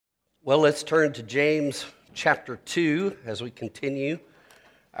Well, let's turn to James chapter 2 as we continue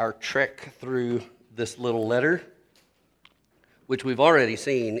our trek through this little letter, which we've already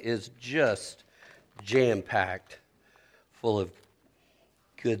seen is just jam-packed, full of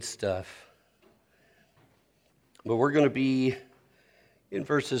good stuff. But we're going to be in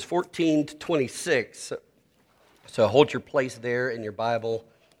verses 14 to 26. So hold your place there in your Bible,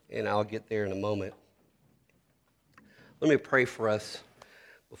 and I'll get there in a moment. Let me pray for us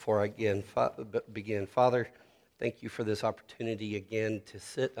before I begin. Father, thank you for this opportunity again to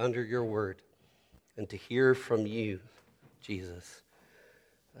sit under your word and to hear from you, Jesus,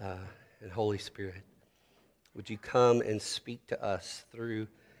 and Holy Spirit. Would you come and speak to us through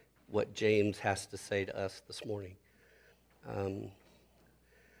what James has to say to us this morning?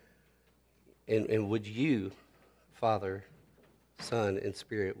 And would you, Father, Son, and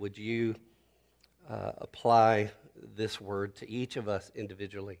Spirit, would you apply this word to each of us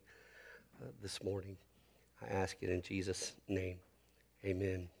individually this morning? I ask it in Jesus' name.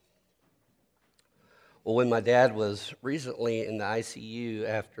 Amen. Well, when my dad was recently in the ICU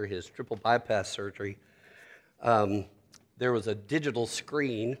after his triple bypass surgery, there was a digital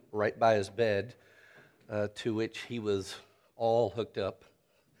screen right by his bed to which he was all hooked up.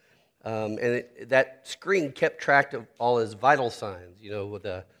 That screen kept track of all his vital signs, with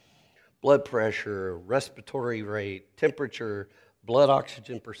the blood pressure, respiratory rate, temperature, blood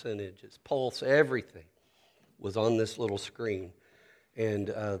oxygen percentage, his pulse, everything was on this little screen. And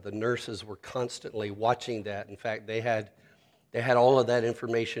the nurses were constantly watching that. In fact, they had all of that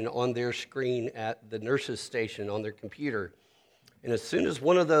information on their screen at the nurses' station on their computer. And as soon as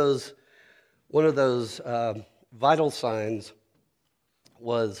one of those vital signs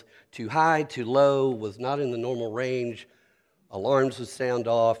was too high, too low, was not in the normal range, alarms would sound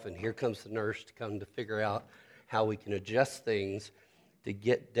off, and here comes the nurse to come to figure out how we can adjust things to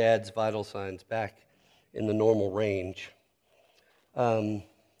get Dad's vital signs back in the normal range. The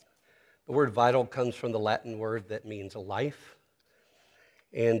word vital comes from the Latin word that means life.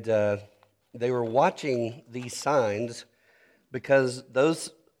 And they were watching these signs because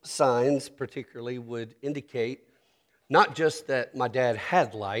those signs particularly would indicate not just that my dad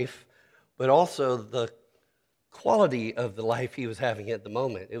had life, but also the quality of the life he was having at the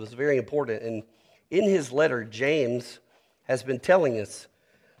moment. It was very important. And in his letter, James has been telling us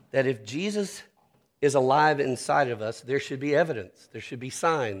that if Jesus is alive inside of us, there should be evidence. There should be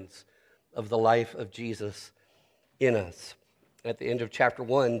signs of the life of Jesus in us. At the end of chapter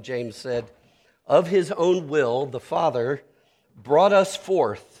 1, James said, "Of his own will, the Father brought us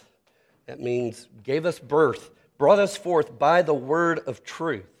forth." That means gave us birth, brought us forth by the word of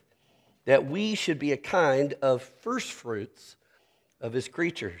truth, that we should be a kind of first fruits of his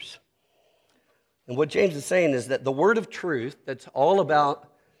creatures. And what James is saying is that the word of truth, that's all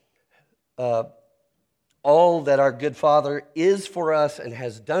about all that our good Father is for us and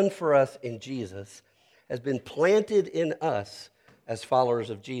has done for us in Jesus, has been planted in us as followers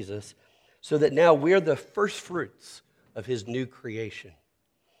of Jesus, so that now we're the first fruits of his new creation.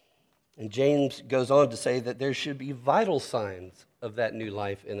 And James goes on to say that there should be vital signs of that new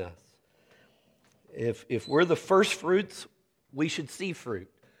life in us. If we're the first fruits, we should see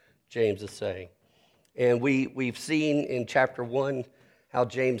fruit, James is saying. And we've seen in chapter 1 how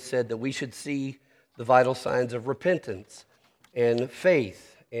James said that we should see the vital signs of repentance and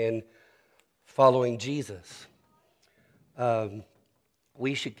faith and following Jesus.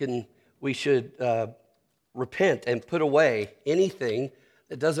 We should repent and put away anything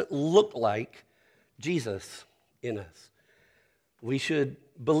that doesn't look like Jesus in us. We should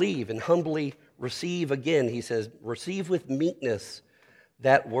believe and humbly receive again, he says, receive with meekness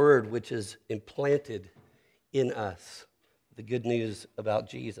that word which is implanted in us, the good news about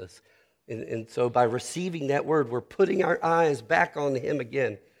Jesus. And so by receiving that word, we're putting our eyes back on him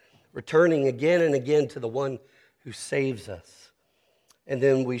again, returning again and again to the one who saves us. And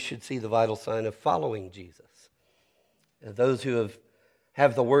then we should see the vital sign of following Jesus. And those who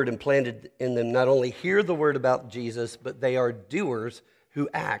have the word implanted in them not only hear the word about Jesus, but they are doers who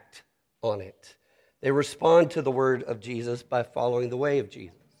act on it. They respond to the word of Jesus by following the way of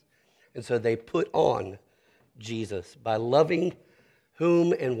Jesus. And so they put on Jesus by loving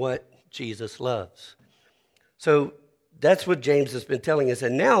whom and what Jesus loves. So that's what James has been telling us.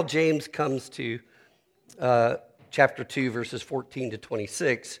 And now James comes to chapter 2, verses 14 to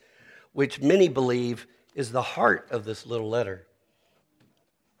 26, which many believe is the heart of this little letter.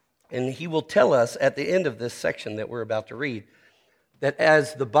 And he will tell us at the end of this section that we're about to read that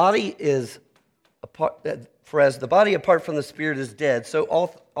as the body apart from the Spirit is dead, so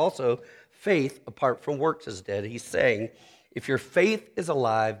also faith apart from works is dead. He's saying If your faith is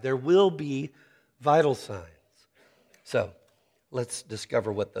alive, there will be vital signs. So let's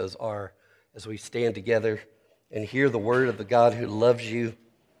discover what those are as we stand together and hear the word of the God who loves you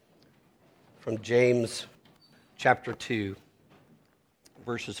from James chapter 2,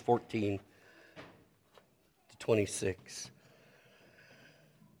 verses 14 to 26.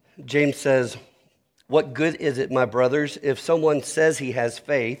 James says, "What good is it, my brothers, if someone says he has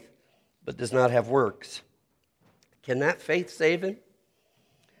faith but does not have works? Can that faith save him?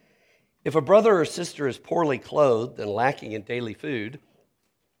 If a brother or sister is poorly clothed and lacking in daily food,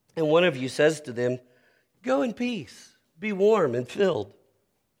 and one of you says to them, 'Go in peace, be warm and filled,'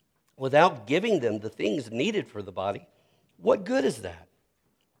 without giving them the things needed for the body, what good is that?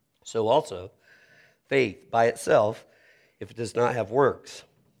 So also, faith by itself, if it does not have works,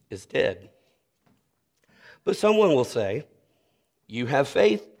 is dead. But someone will say, 'You have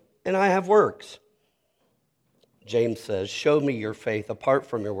faith and I have works.' James says, 'Show me your faith apart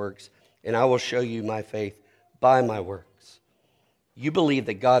from your works, and I will show you my faith by my works.' You believe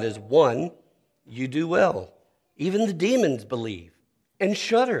that God is one, you do well. Even the demons believe and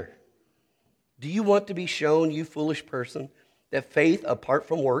shudder. Do you want to be shown, you foolish person, that faith apart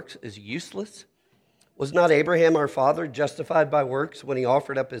from works is useless? Was not Abraham our father justified by works when he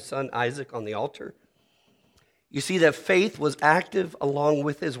offered up his son Isaac on the altar? You see that faith was active along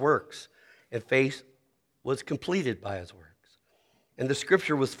with his works, and faith was completed by his works. And the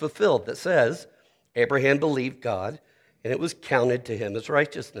scripture was fulfilled that says, Abraham believed God, and it was counted to him as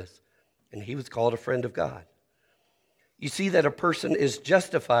righteousness, and he was called a friend of God. You see that a person is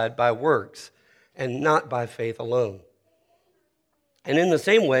justified by works and not by faith alone. And in the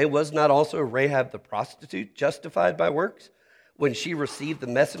same way, was not also Rahab the prostitute justified by works when she received the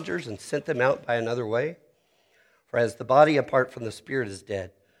messengers and sent them out by another way? For as the body apart from the spirit is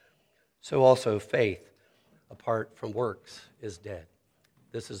dead, so also faith apart from works is dead."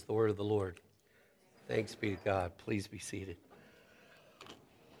 This is the word of the Lord. Thanks be to God. Please be seated.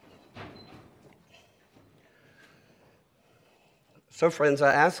 So friends,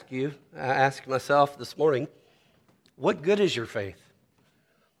 I ask myself this morning, what good is your faith?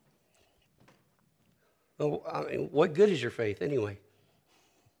 What good is your faith anyway?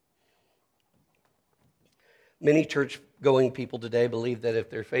 Many church-going people today believe that if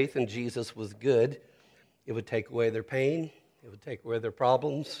their faith in Jesus was good, it would take away their pain, it would take away their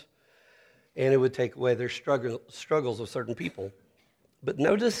problems, and it would take away their struggles of certain people. But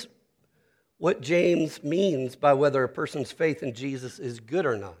notice what James means by whether a person's faith in Jesus is good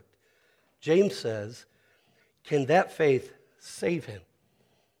or not. James says, can that faith save him?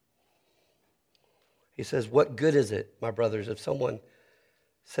 He says, what good is it, my brothers, if someone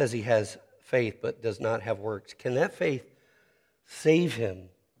says he has faith but does not have works? Can that faith save him?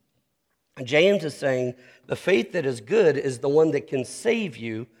 James is saying the faith that is good is the one that can save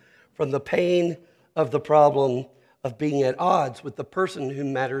you from the pain of the problem of being at odds with the person who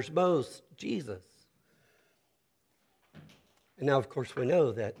matters most, Jesus. And now, of course, we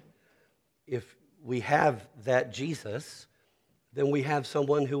know that if we have that Jesus, then we have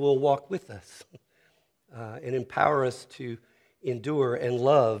someone who will walk with us and empower us to endure and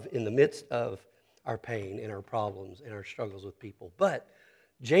love in the midst of our pain and our problems and our struggles with people. But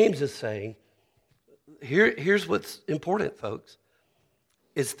James is saying, here's what's important, folks.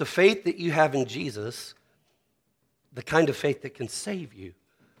 It's the faith that you have in Jesus, the kind of faith that can save you.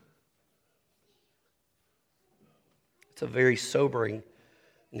 It's a very sobering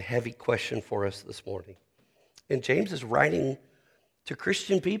and heavy question for us this morning. And James is writing to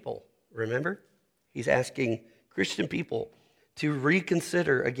Christian people, remember? He's asking Christian people to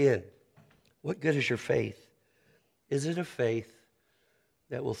reconsider again, what good is your faith? Is it a faith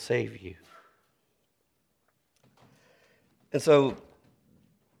that will save you? And so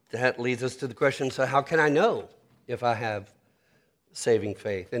that leads us to the question, so how can I know if I have saving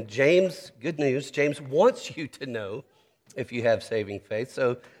faith? And James, good news, James wants you to know if you have saving faith.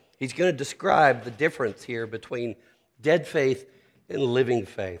 So he's going to describe the difference here between dead faith and living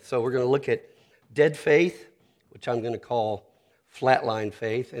faith. So we're going to look at dead faith, which I'm going to call flatline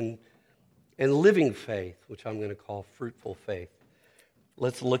faith, and living faith, which I'm going to call fruitful faith.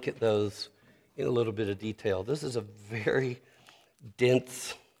 Let's look at those in a little bit of detail. This is a very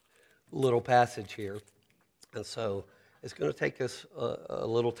dense little passage here, and so it's going to take us a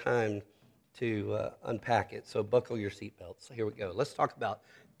little time to unpack it. So buckle your seatbelts. Here we go. Let's talk about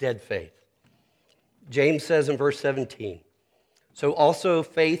dead faith. James says in verse 17, so also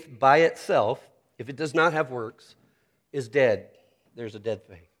faith by itself, if it does not have works, is dead. There's a dead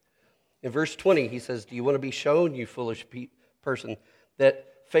faith. In verse 20, he says, do you want to be shown, you foolish person, that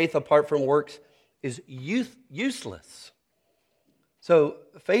faith apart from works is useless? So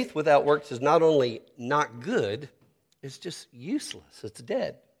faith without works is not only not good, it's just useless. It's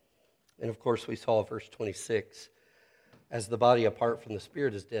dead. And of course, we saw verse 26, as the body apart from the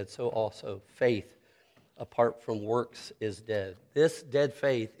spirit is dead, so also faith apart from works is dead. This dead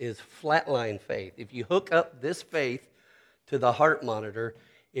faith is flatline faith. If you hook up this faith to the heart monitor,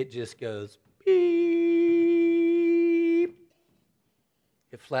 it just goes beep.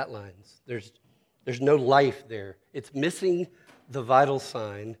 It flatlines. There's no life there. It's missing the vital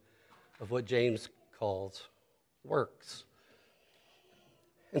sign of what James calls works.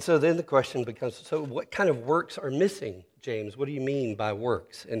 And so then the question becomes, so what kind of works are missing, James? What do you mean by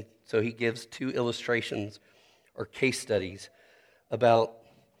works? And so he gives two illustrations or case studies about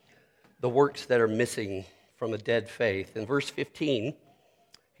the works that are missing from a dead faith. In verse 15,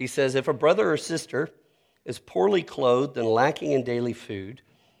 he says, if a brother or sister is poorly clothed and lacking in daily food,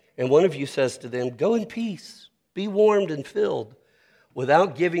 and one of you says to them, go in peace, be warmed and filled,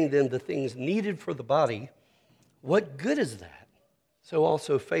 without giving them the things needed for the body, what good is that? So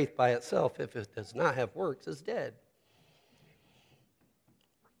also faith by itself, if it does not have works, is dead.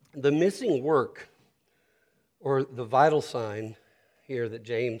 The missing work, or the vital sign here that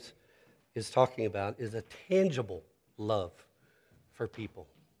James is talking about, is a tangible love for people.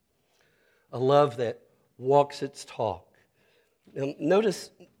 A love that walks its talk. Now,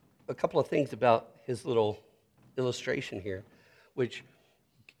 notice a couple of things about his little illustration here, which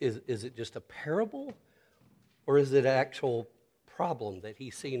is it just a parable, or is it an actual problem that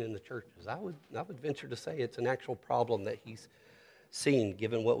he's seen in the churches? I would venture to say it's an actual problem that he's seen,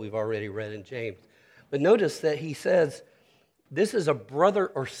 given what we've already read in James. But notice that he says, this is a brother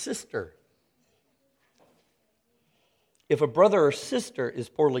or sister. If a brother or sister is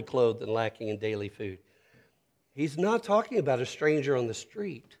poorly clothed and lacking in daily food, he's not talking about a stranger on the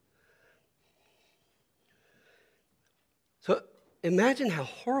street. So imagine how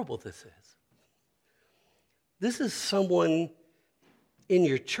horrible this is. This is someone in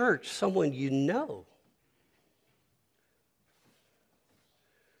your church, someone you know.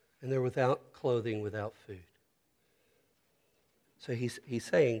 And they're without clothing, without food. So he's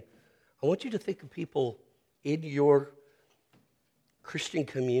saying, I want you to think of people in your Christian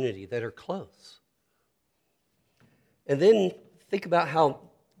community that are close. And then think about how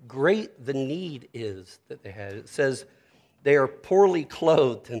great the need is that they had. It says they are poorly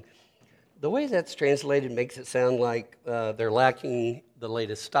clothed. And the way that's translated makes it sound like they're lacking the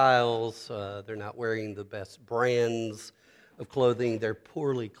latest styles. They're not wearing the best brands of clothing. They're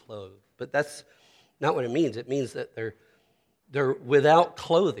poorly clothed. But that's not what it means. It means that they're without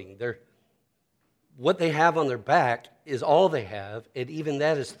clothing. What they have on their back is all they have, and even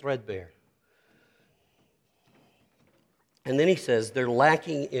that is threadbare. And then he says they're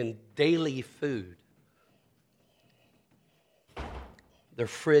lacking in daily food. Their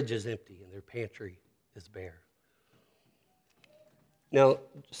fridge is empty and their pantry is bare. Now,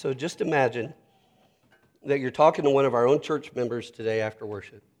 so just imagine that you're talking to one of our own church members today after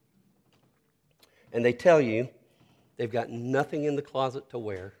worship, and they tell you they've got nothing in the closet to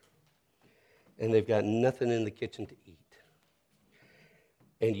wear, and they've got nothing in the kitchen to eat.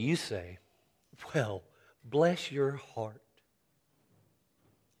 And you say, well, bless your heart.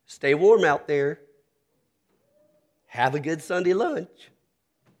 Stay warm out there. Have a good Sunday lunch.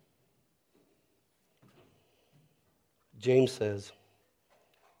 James says,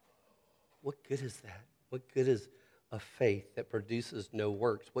 what good is that? What good is a faith that produces no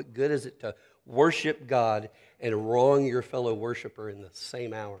works? What good is it to worship God and wrong your fellow worshiper in the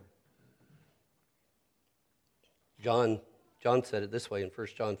same hour? John said it this way in 1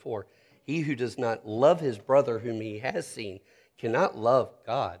 John 4. He who does not love his brother whom he has seen cannot love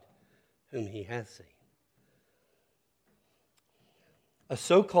God whom he has seen. A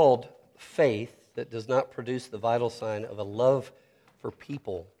so-called faith that does not produce the vital sign of a love for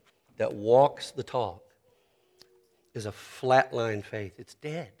people that walks the talk is a flatline faith. It's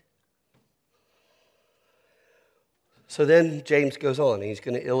dead. So then James goes on, and he's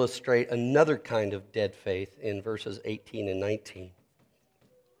going to illustrate another kind of dead faith in verses 18 and 19.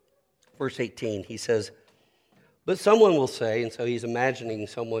 Verse 18, he says, but someone will say, and so he's imagining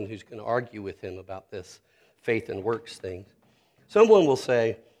someone who's going to argue with him about this faith and works thing. Someone will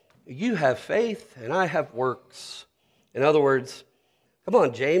say, you have faith and I have works. In other words, come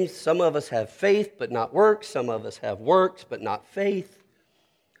on, James, some of us have faith but not works. Some of us have works but not faith.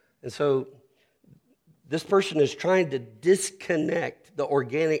 And so this person is trying to disconnect the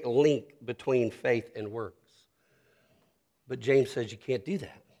organic link between faith and works. But James says you can't do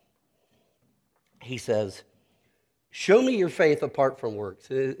that. He says, show me your faith apart from works.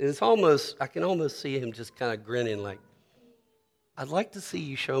 It's almost, I can almost see him just kind of grinning like, I'd like to see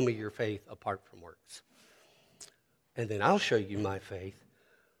you show me your faith apart from works. And then I'll show you my faith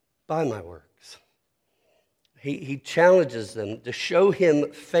by my works. He challenges them to show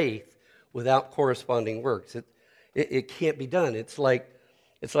him faith without corresponding works. It can't be done. It's like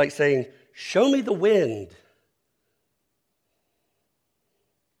saying, show me the wind.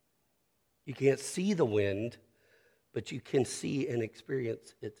 You can't see the wind, but you can see and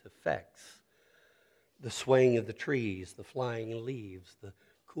experience its effects. The swaying of the trees, the flying leaves, the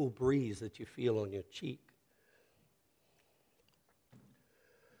cool breeze that you feel on your cheek.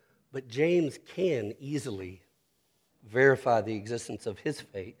 But James can easily verify the existence of his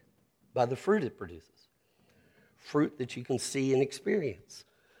faith by the fruit it produces. Fruit that you can see and experience.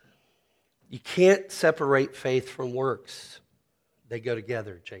 You can't separate faith from works. They go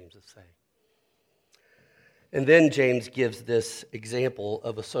together, James is saying. And then James gives this example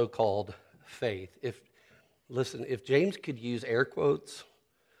of a so-called faith. If James could use air quotes,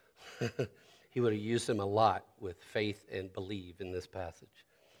 he would have used them a lot with faith and believe in this passage.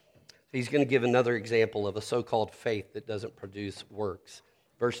 He's going to give another example of a so-called faith that doesn't produce works.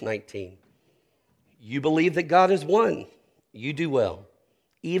 Verse 19. You believe that God is one. You do well.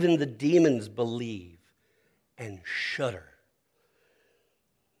 Even the demons believe and shudder.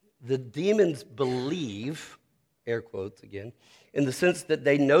 The demons believe, air quotes again, in the sense that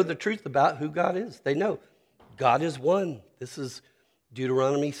they know the truth about who God is. They know God is one. This is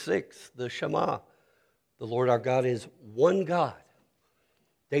Deuteronomy 6, the Shema. The Lord our God is one God.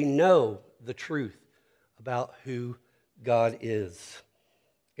 They know the truth about who God is.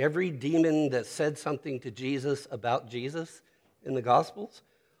 Every demon that said something to Jesus about Jesus in the Gospels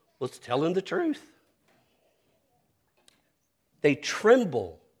was telling the truth. They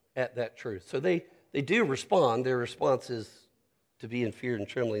tremble at that truth. So they do respond. Their response is to be in fear and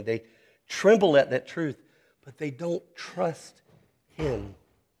trembling. They tremble at that truth, but they don't trust him.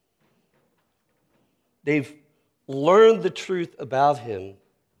 They've learned the truth about him,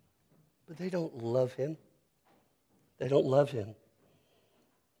 but they don't love him. They don't love him.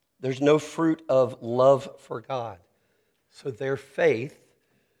 There's no fruit of love for God. So their faith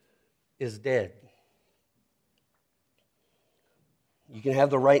is dead. You can have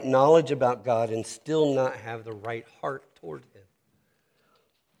the right knowledge about God and still not have the right heart toward him.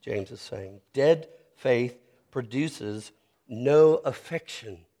 James is saying, dead faith produces no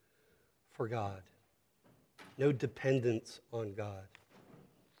affection for God, no dependence on God,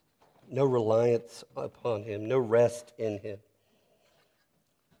 no reliance upon him, no rest in him.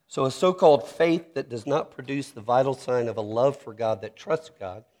 So a so-called faith that does not produce the vital sign of a love for God that trusts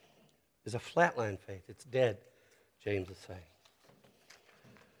God is a flatline faith. It's dead, James is saying.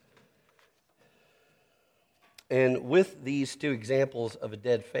 And with these two examples of a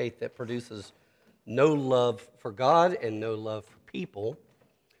dead faith that produces no love for God and no love for people,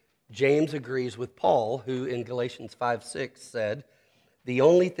 James agrees with Paul, who in Galatians 5:6 said, the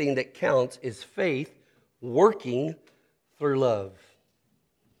only thing that counts is faith working through love.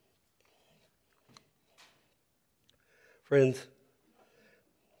 Friends,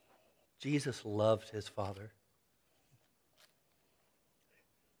 Jesus loved his Father.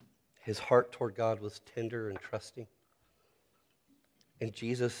 His heart toward God was tender and trusting. And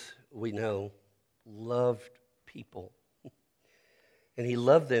Jesus, we know, loved people. And he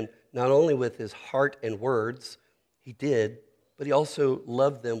loved them not only with his heart and words, he did, but he also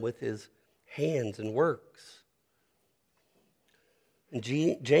loved them with his hands and works. And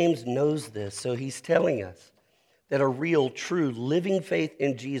James knows this, so he's telling us that a real, true, living faith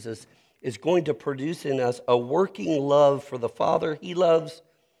in Jesus is going to produce in us a working love for the Father he loves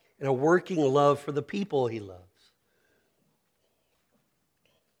and a working love for the people he loves.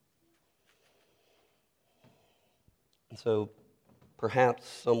 And so perhaps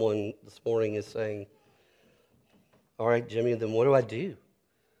someone this morning is saying, all right, Jimmy, then what do I do?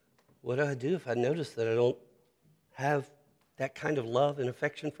 What do I do if I notice that I don't have that kind of love and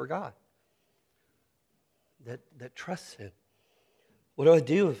affection for God that trusts him? What do I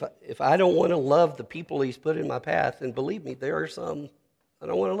do if I don't want to love the people he's put in my path? And believe me, there are some I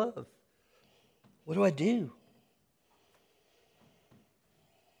don't want to love. What do I do?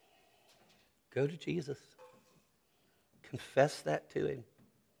 Go to Jesus. Confess that to him.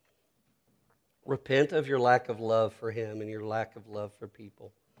 Repent of your lack of love for him and your lack of love for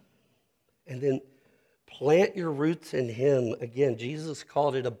people. And then plant your roots in him. Again, Jesus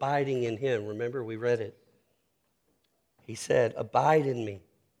called it abiding in him. Remember, we read it. He said, abide in me.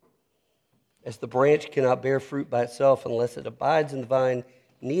 As the branch cannot bear fruit by itself unless it abides in the vine,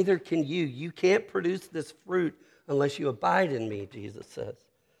 neither can you. You can't produce this fruit unless you abide in me, Jesus says.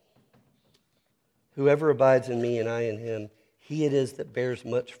 Whoever abides in me and I in him, He it is that bears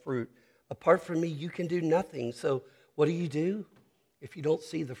much fruit. Apart from me, you can do nothing. So what do? If you don't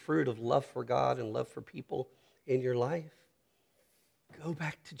see the fruit of love for God and love for people in your life, go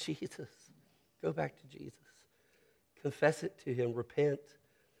back to Jesus. Go back to Jesus. Confess it to him. Repent.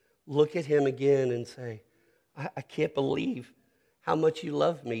 Look at him again and say, I can't believe how much you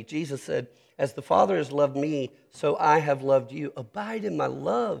love me. Jesus said, as the Father has loved me, so I have loved you. Abide in my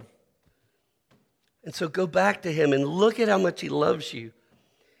love. And so go back to him and look at how much he loves you.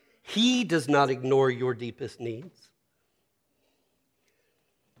 He does not ignore your deepest needs.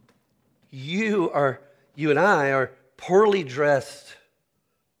 You and I are poorly dressed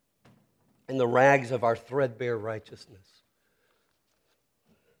in the rags of our threadbare righteousness.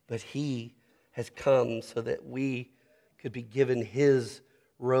 But he has come so that we could be given his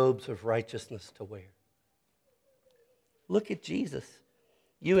robes of righteousness to wear. Look at Jesus.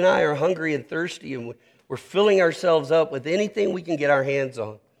 You and I are hungry and thirsty, and we're filling ourselves up with anything we can get our hands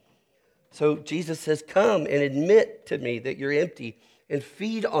on. So Jesus says, come and admit to me that you're empty and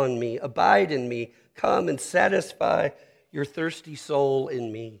feed on me, abide in me. Come and satisfy your thirsty soul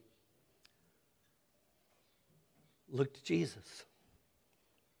in me. Look to Jesus.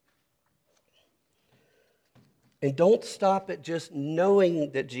 And don't stop at just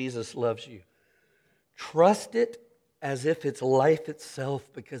knowing that Jesus loves you. Trust it as if it's life itself,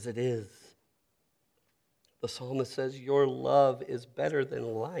 because it is. The psalmist says, your love is better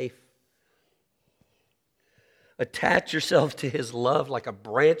than life. Attach yourself to his love like a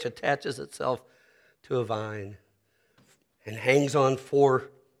branch attaches itself to a vine and hangs on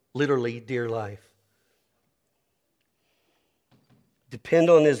for literally dear life. Depend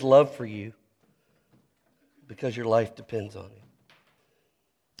on his love for you because your life depends on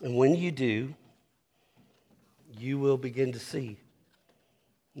it. And when you do, you will begin to see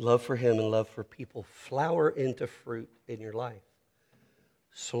love for him and love for people flower into fruit in your life,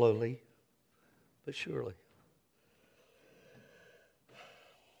 slowly but surely.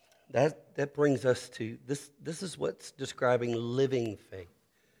 That brings us to this. This is what's describing living faith.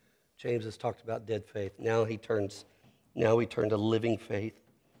 James has talked about dead faith. Now we turn to living faith.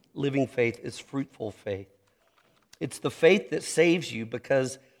 Living faith is fruitful faith. It's the faith that saves you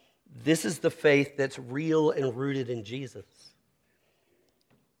because this is the faith that's real and rooted in Jesus.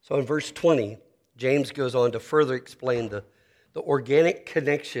 So in verse 20, James goes on to further explain the organic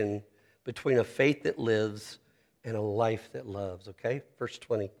connection between a faith that lives and a life that loves, okay? Verse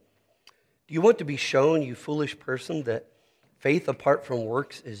 20. Do you want to be shown, you foolish person, that faith apart from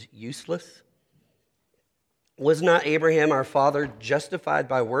works is useless? Was not Abraham, our father, justified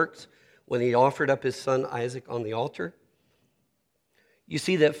by works when he offered up his son Isaac on the altar? You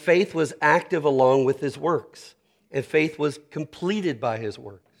see that faith was active along with his works, and faith was completed by his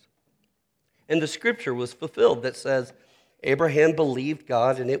works. And the scripture was fulfilled that says, Abraham believed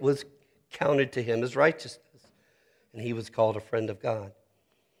God, and it was counted to him as righteousness, and he was called a friend of God.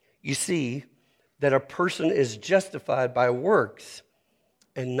 You see that a person is justified by works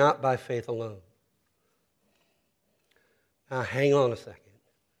and not by faith alone. Now, hang on a second.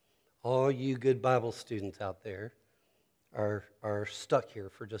 All you good Bible students out there are stuck here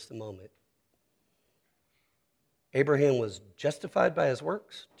for just a moment. Abraham was justified by his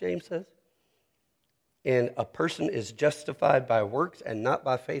works, James says. And a person is justified by works and not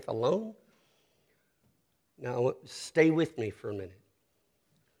by faith alone. Now, stay with me for a minute.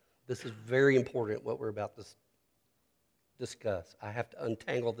 This is very important, what we're about to discuss. I have to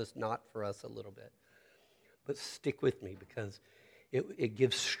untangle this knot for us a little bit. But stick with me because it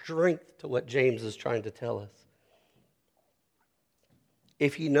gives strength to what James is trying to tell us.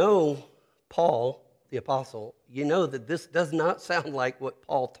 If you know Paul, the apostle, you know that this does not sound like what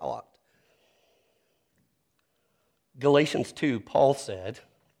Paul taught. Galatians 2, Paul said,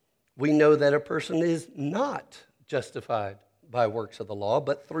 we know that a person is not justified by works of the law,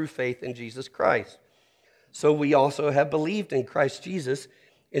 but through faith in Jesus Christ. So we also have believed in Christ Jesus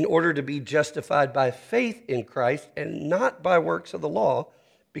in order to be justified by faith in Christ and not by works of the law,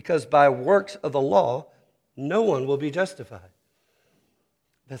 because by works of the law, no one will be justified.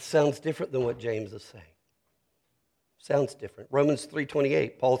 That sounds different than what James is saying. Sounds different. Romans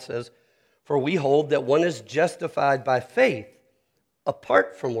 3:28, Paul says, for we hold that one is justified by faith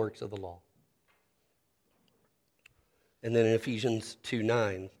apart from works of the law. And then in Ephesians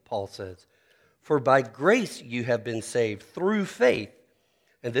 2:9, Paul says, for by grace you have been saved through faith,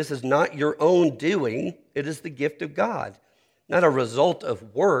 and this is not your own doing, it is the gift of God, not a result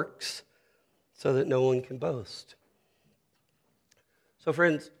of works, so that no one can boast. So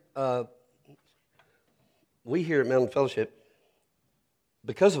friends, we here at Mountain Fellowship,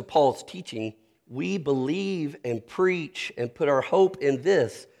 because of Paul's teaching, we believe and preach and put our hope in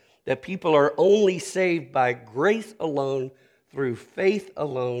this, that people are only saved by grace alone, through faith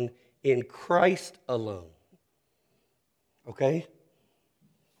alone, in Christ alone. Okay?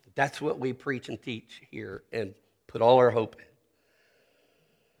 That's what we preach and teach here and put all our hope in.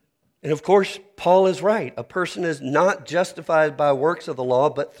 And of course, Paul is right. A person is not justified by works of the law,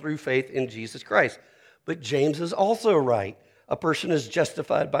 but through faith in Jesus Christ. But James is also right. A person is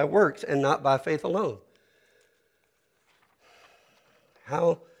justified by works and not by faith alone.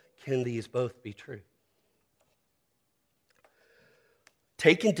 How can these both be true?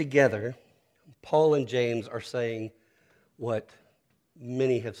 Taken together, Paul and James are saying what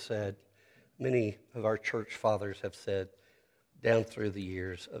many have said, many of our church fathers have said down through the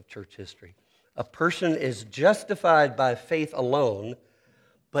years of church history. A person is justified by faith alone,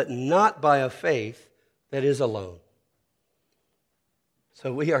 but not by a faith that is alone.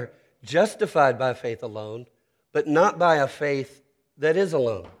 So we are justified by faith alone, but not by a faith that is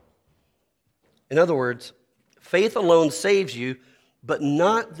alone. In other words, faith alone saves you, but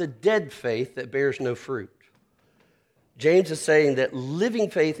not the dead faith that bears no fruit. James is saying that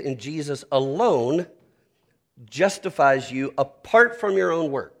living faith in Jesus alone justifies you apart from your own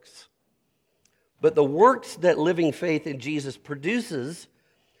works. But the works that living faith in Jesus produces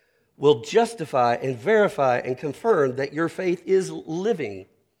will justify and verify and confirm that your faith is living.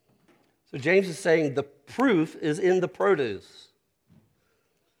 So James is saying the proof is in the produce.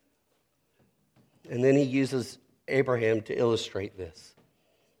 And then he uses Abraham to illustrate this.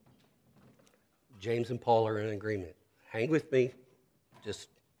 James and Paul are in agreement. Hang with me. Just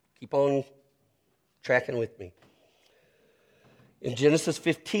keep on tracking with me. In Genesis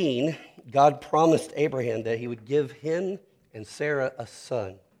 15, God promised Abraham that he would give him and Sarah a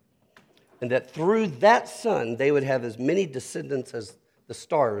son, and that through that son they would have as many descendants as the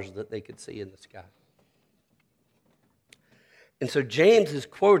stars that they could see in the sky. And so James is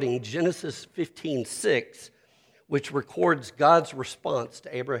quoting Genesis 15:6, which records God's response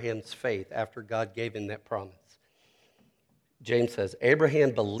to Abraham's faith after God gave him that promise. James says,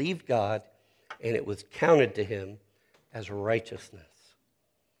 Abraham believed God, and it was counted to him as righteousness.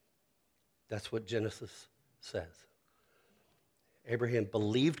 That's what Genesis says. Abraham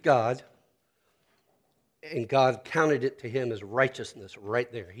believed God, and God counted it to him as righteousness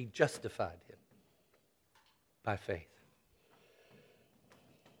right there. He justified him by faith.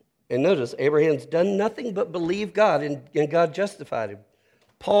 And notice, Abraham's done nothing but believe God, and God justified him.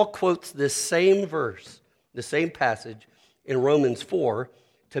 Paul quotes this same verse, the same passage in Romans 4,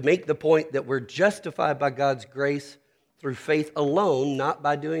 to make the point that we're justified by God's grace through faith alone, not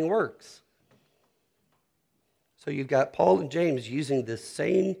by doing works. So you've got Paul and James using this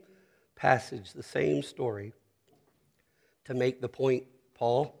same passage, the same story, to make the point,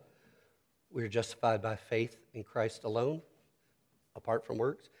 Paul, we're justified by faith in Christ alone, apart from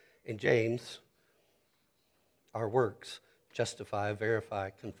works. And James, our works justify, verify,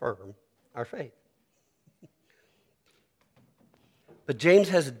 confirm our faith. But James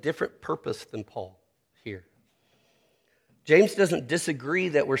has a different purpose than Paul here. James doesn't disagree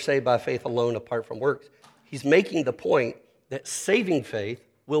that we're saved by faith alone apart from works. He's making the point that saving faith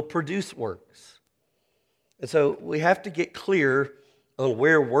will produce works. And so we have to get clear on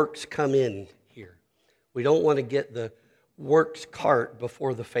where works come in here. We don't want to get the works cart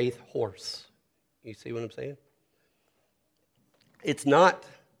before the faith horse. You see what I'm saying? It's not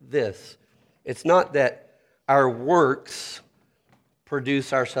this. It's not that our works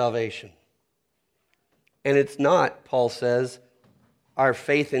produce our salvation. And it's not, Paul says, our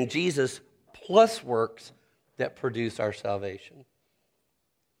faith in Jesus plus works that produce our salvation.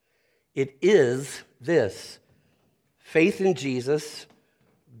 It is this. Faith in Jesus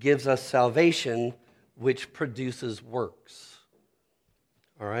gives us salvation, which produces works.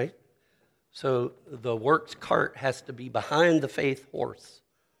 All right? So the works cart has to be behind the faith horse.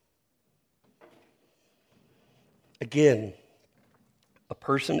 Again, a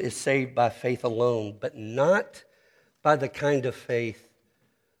person is saved by faith alone, but not by the kind of faith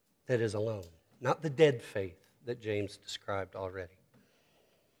that is alone. Not the dead faith that James described already.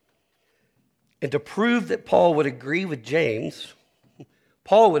 And to prove that Paul would agree with James,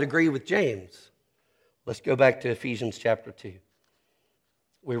 Paul would agree with James. Let's go back to Ephesians chapter 2.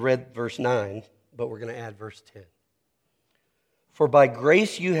 We read verse 9, but we're going to add verse 10. For by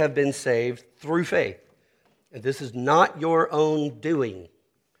grace you have been saved through faith. And this is not your own doing.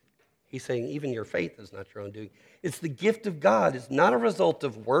 He's saying even your faith is not your own doing. It's the gift of God. It's not a result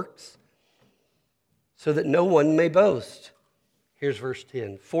of works, so that no one may boast. Here's verse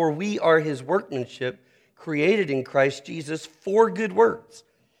 10. For we are his workmanship, created in Christ Jesus for good works,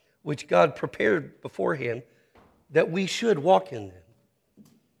 which God prepared beforehand that we should walk in them.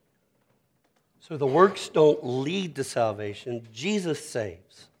 So the works don't lead to salvation. Jesus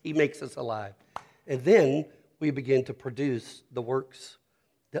saves. He makes us alive. And then we begin to produce the works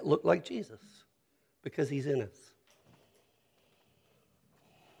that look like Jesus because he's in us.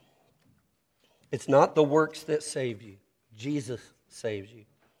 It's not the works that save you. Jesus saves you.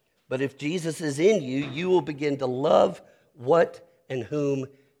 But if Jesus is in you, you will begin to love what and whom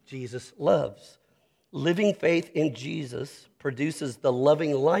Jesus loves. Living faith in Jesus produces the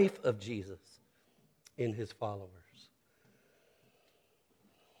loving life of Jesus in his followers.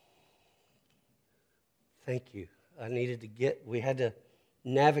 Thank you. We had to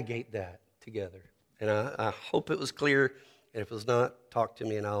navigate that together. And I hope it was clear. And if it was not, talk to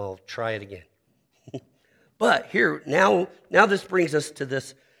me and I'll try it again. But here, now this brings us to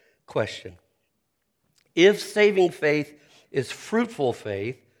this question. If saving faith is fruitful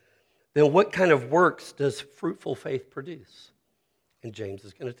faith, then what kind of works does fruitful faith produce? And James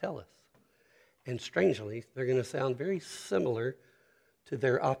is going to tell us. And strangely, they're going to sound very similar to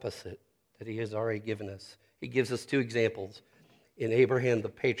their opposite that he has already given us. He gives us two examples in Abraham the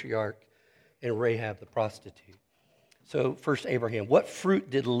patriarch and Rahab the prostitute. So first, Abraham. What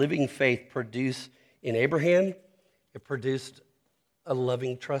fruit did living faith produce in Abraham? It produced a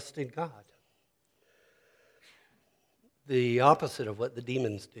loving trust in God. The opposite of what the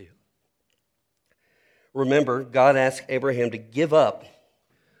demons do. Remember, God asked Abraham to give up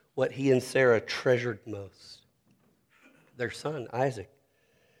what he and Sarah treasured most, their son, Isaac.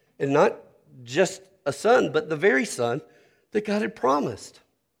 And not just a son, but the very son that God had promised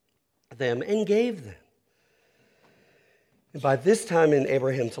them and gave them. And by this time in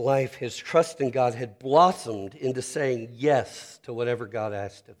Abraham's life, his trust in God had blossomed into saying yes to whatever God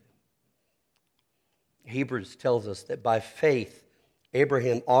asked of him. Hebrews tells us that by faith,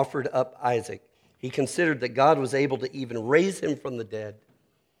 Abraham offered up Isaac. He considered that God was able to even raise him from the dead.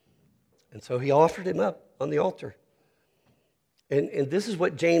 And so he offered him up on the altar. And this is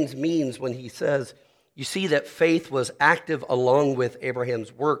what James means when he says, you see that faith was active along with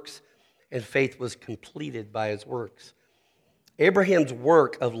Abraham's works, and faith was completed by his works. Abraham's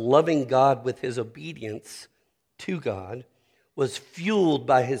work of loving God with his obedience to God was fueled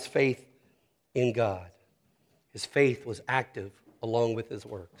by his faith in God. His faith was active along with his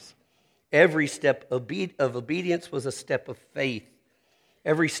works. Every step of obedience was a step of faith.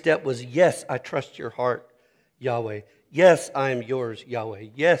 Every step was, yes, I trust your heart, Yahweh. Yes, I am yours, Yahweh.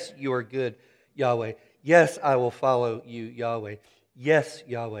 Yes, you are good, Yahweh. Yes, I will follow you, Yahweh. Yes,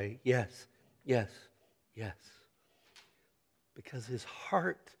 Yahweh. Yes, yes, yes. Because his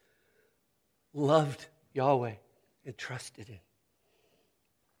heart loved Yahweh and trusted him.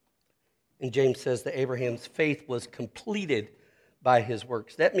 And James says that Abraham's faith was completed by his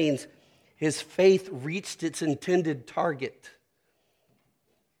works. That means his faith reached its intended target.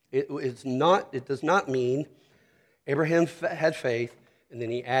 It does not mean Abraham had faith and then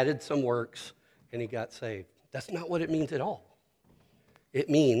he added some works and he got saved. That's not what it means at all. It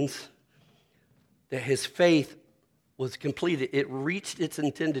means that his faith was completed. It reached its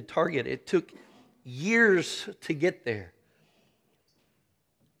intended target. It took years to get there.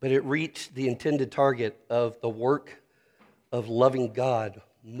 But it reached the intended target of the work of loving God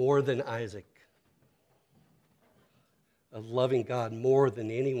more than Isaac. Of loving God more than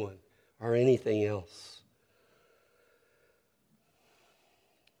anyone or anything else.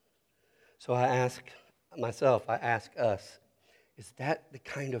 So I ask myself, I ask us, is that the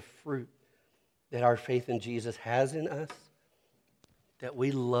kind of fruit that our faith in Jesus has in us? That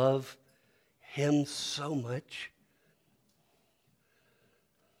we love him so much?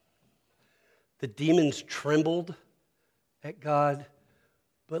 The demons trembled at God,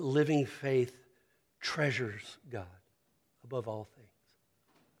 but living faith treasures God above all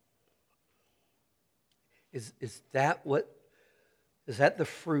things. Is that the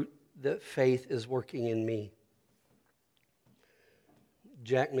fruit that faith is working in me?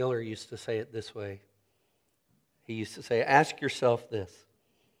 Jack Miller used to say it this way. He used to say, ask yourself this: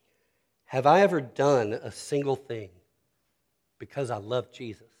 have I ever done a single thing because I love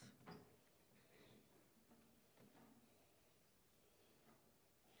Jesus?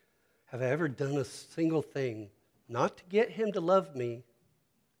 Have I ever done a single thing not to get him to love me,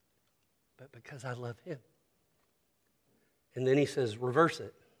 but because I love him? And then he says, reverse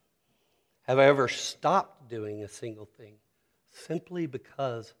it. Have I ever stopped doing a single thing simply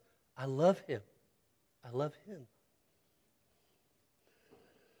because I love him? I love him.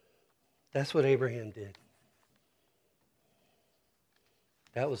 That's what Abraham did.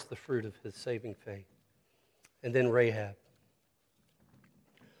 That was the fruit of his saving faith. And then Rahab.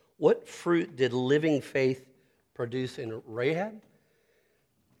 What fruit did living faith produce in Rahab?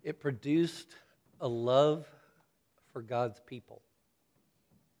 It produced a love for God's people.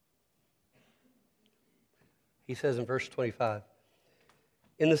 He says in verse 25,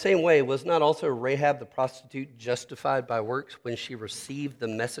 in the same way, was not also Rahab the prostitute justified by works when she received the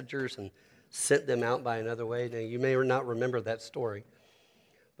messengers and sent them out by another way? Now, you may or not remember that story,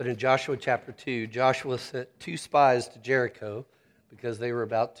 but in Joshua chapter 2, Joshua sent 2 spies to Jericho because they were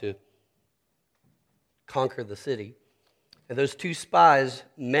about to conquer the city. And those 2 spies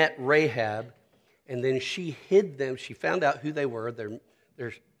met Rahab, and then she hid them. She found out who they were.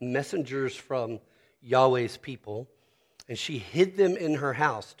 They're messengers from Yahweh's people. And she hid them in her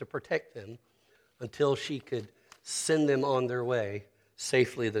house to protect them until she could send them on their way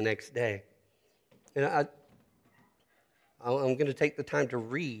safely the next day. And I'm going to take the time to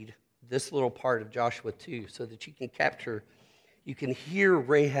read this little part of Joshua 2 so that you can hear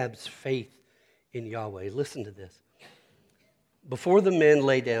Rahab's faith in Yahweh. Listen to this. Before the men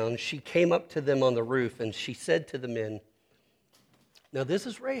lay down, she came up to them on the roof, and she said to the men, now this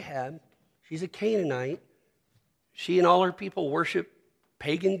is Rahab. She's a Canaanite. She and all her people worship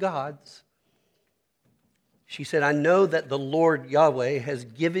pagan gods. She said, I know that the Lord Yahweh has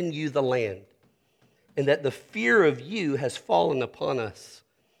given you the land, and that the fear of you has fallen upon us,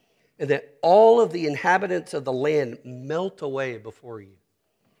 and that all of the inhabitants of the land melt away before you.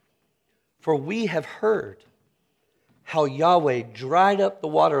 For we have heard how Yahweh dried up the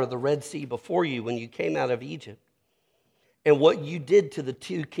water of the Red Sea before you when you came out of Egypt, and what you did to the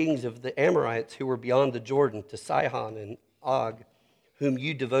 2 kings of the Amorites who were beyond the Jordan, to Sihon and Og, whom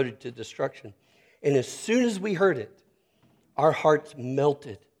you devoted to destruction. And as soon as we heard it, our hearts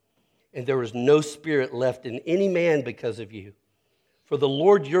melted, and there was no spirit left in any man because of you. For the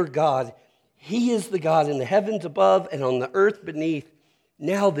Lord your God, He is the God in the heavens above and on the earth beneath.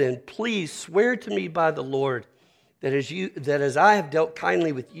 Now then, please swear to me by the Lord that as I have dealt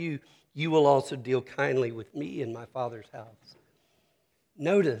kindly with you, you will also deal kindly with me in my Father's house.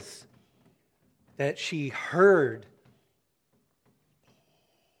 Notice that she heard,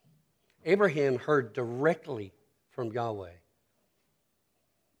 Abraham heard directly from Yahweh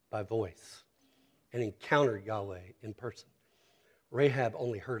by voice and encountered Yahweh in person. Rahab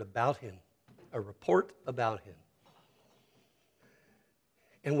only heard about him, a report about him.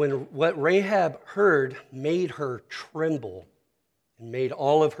 And when what Rahab heard made her tremble, and made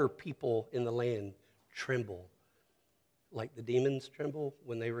all of her people in the land tremble, like the demons tremble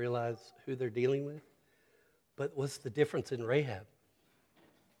when they realize who they're dealing with. But what's the difference in Rahab?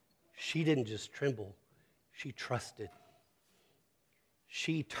 She didn't just tremble, she trusted.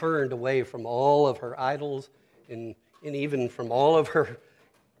 She turned away from all of her idols and even from all of her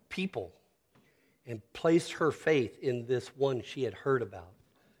people and placed her faith in this one she had heard about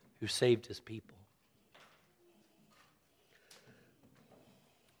who saved his people.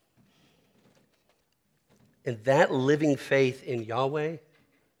 And that living faith in Yahweh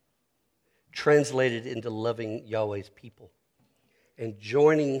translated into loving Yahweh's people and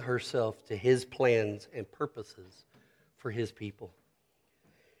joining herself to his plans and purposes for his people.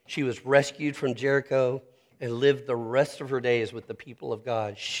 She was rescued from Jericho and lived the rest of her days with the people of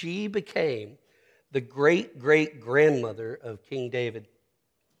God. She became the great-great-grandmother of King David,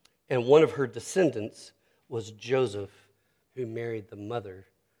 and one of her descendants was Joseph, who married the mother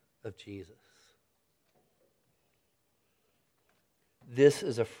of Jesus. This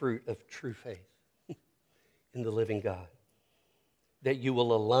is a fruit of true faith in the living God, that you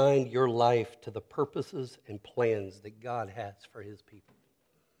will align your life to the purposes and plans that God has for his people.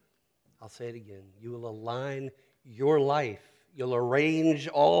 I'll say it again. You will align your life, you'll arrange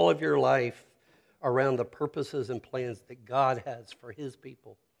all of your life around the purposes and plans that God has for his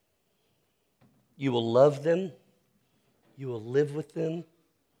people. You will love them, you will live with them,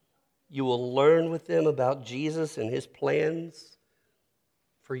 you will learn with them about Jesus and his plans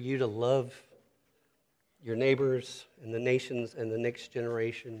for you to love your neighbors and the nations and the next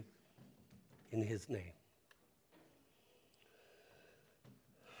generation in his name.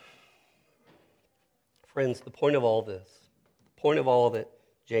 Friends, the point of all this, the point of all that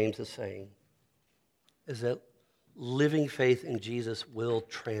James is saying, is that living faith in Jesus will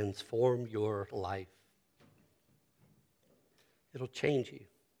transform your life. It'll change you.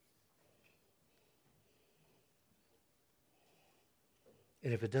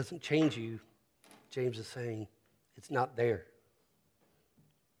 And if it doesn't change you, James is saying it's not there.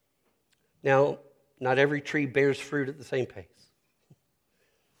 Now, not every tree bears fruit at the same pace.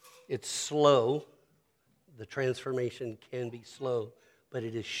 It's slow. The transformation can be slow, but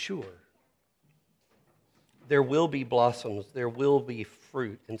it is sure. there will be blossoms, there will be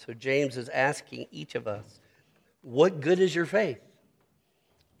fruit. And so James is asking each of us, what good is your faith?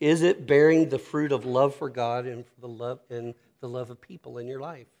 Is it bearing the fruit of love for God and for the love of people in your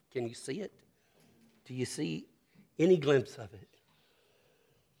life? Can you see it? Do you see any glimpse of it?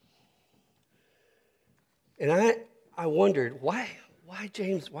 And I wondered, why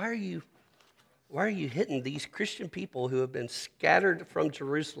James, why are you hitting these Christian people who have been scattered from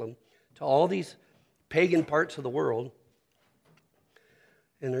Jerusalem to all these pagan parts of the world,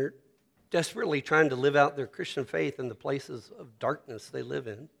 and they're desperately trying to live out their Christian faith in the places of darkness they live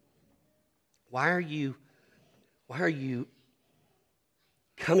in? Why are you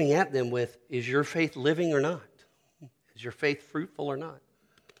coming at them with, is your faith living or not? Is your faith fruitful or not?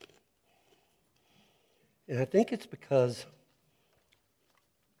 And I think it's because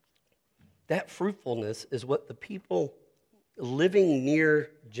that fruitfulness is what the people living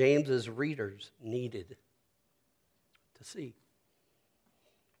near James's readers needed to see,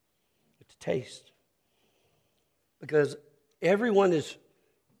 to taste. Because everyone is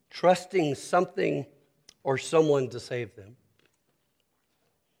trusting something or someone to save them.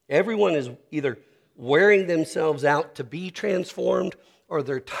 Everyone is either wearing themselves out to be transformed, or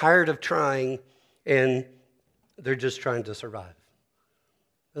they're tired of trying and they're just trying to survive.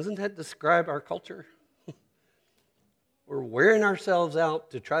 Doesn't that describe our culture? We're wearing ourselves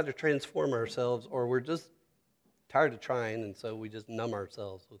out to try to transform ourselves, or we're just tired of trying, and so we just numb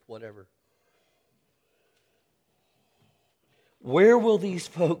ourselves with whatever. Where will these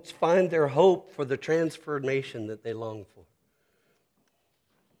folks find their hope for the transformation that they long for?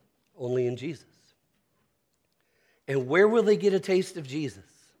 Only in Jesus. And where will they get a taste of Jesus?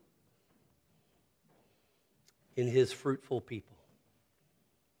 In his fruitful people.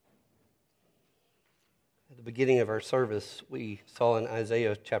 At the beginning of our service, we saw in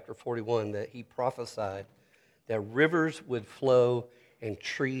Isaiah chapter 41 that he prophesied that rivers would flow and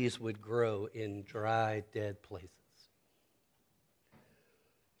trees would grow in dry, dead places.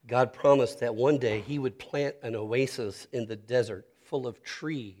 God promised that one day he would plant an oasis in the desert full of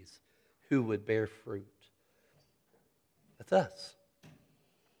trees who would bear fruit. That's us.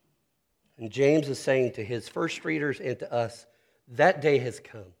 And James is saying to his first readers and to us, that day has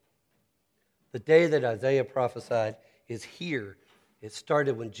come. The day that Isaiah prophesied is here. It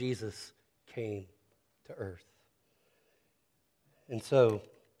started when Jesus came to earth. And so,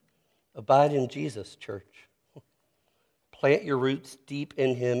 abide in Jesus, church. Plant your roots deep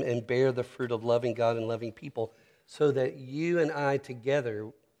in him and bear the fruit of loving God and loving people, so that you and I together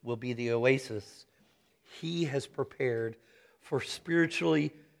will be the oasis he has prepared for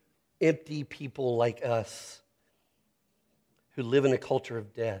spiritually empty people like us who live in a culture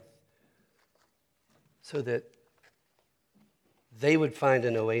of death, so that they would find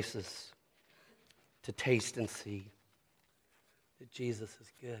an oasis to taste and see that Jesus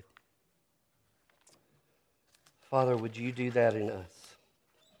is good. Father, would you do that in us?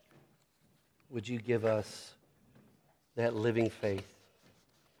 Would you give us that living faith?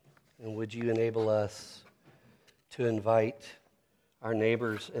 And would you enable us to invite our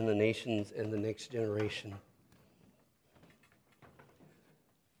neighbors and the nations and the next generation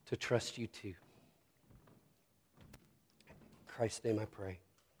to trust you too? In Christ's name I pray.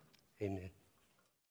 Amen.